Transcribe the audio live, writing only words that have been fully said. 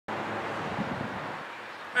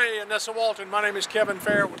Hey, Anissa Walton. My name is Kevin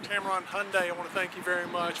Farrell with Tameron Hyundai. I want to thank you very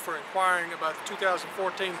much for inquiring about the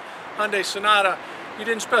 2014 Hyundai Sonata. You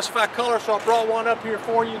didn't specify color, so I brought one up here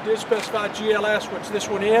for you. You did specify GLS, which this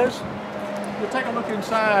one is. We'll take a look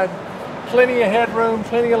inside. Plenty of headroom,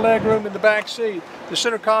 plenty of leg room in the back seat. The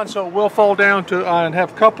center console will fold down to and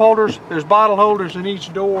have cup holders. There's bottle holders in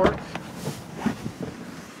each door.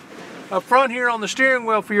 Up front here on the steering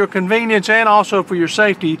wheel, for your convenience and also for your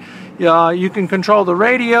safety, you can control the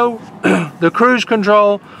radio, the cruise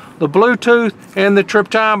control, the Bluetooth, and the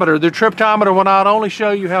triptometer. The triptometer will not only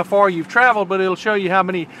show you how far you've traveled, but it'll show you how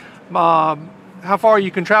far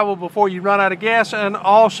you can travel before you run out of gas, and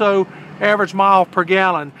also average mile per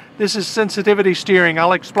gallon. This is sensitivity steering.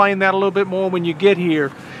 I'll explain that a little bit more when you get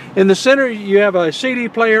here. In the center, you have a CD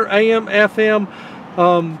player, AM, FM,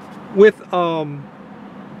 with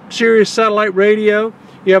Sirius satellite radio.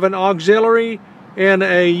 You have an auxiliary and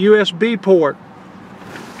a USB port.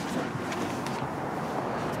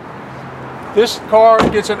 This car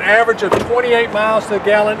gets an average of 28 miles to the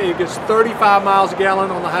gallon. It gets 35 miles a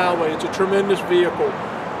gallon on the highway. It's a tremendous vehicle.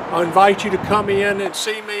 I invite you to come in and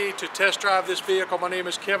see me to test drive this vehicle. My name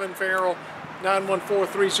is Kevin Farrell,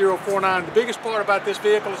 914-3049. The biggest part about this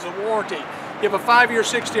vehicle is the warranty. You have a 5-year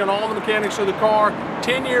 60 on all the mechanics of the car,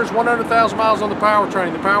 10 years, 100,000 miles on the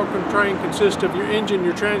powertrain. The powertrain consists of your engine,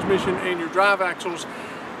 your transmission, and your drive axles.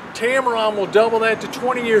 Tameron will double that to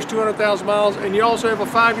 20 years, 200,000 miles, and you also have a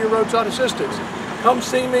 5-year roadside assistance. Come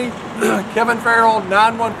see me, Kevin Farrell,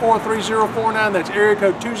 914-3049. That's area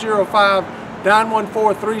code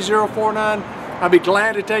 205-914-3049. I'll be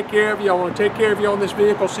glad to take care of you. I want to take care of you on this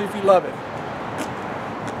vehicle, see if you love it.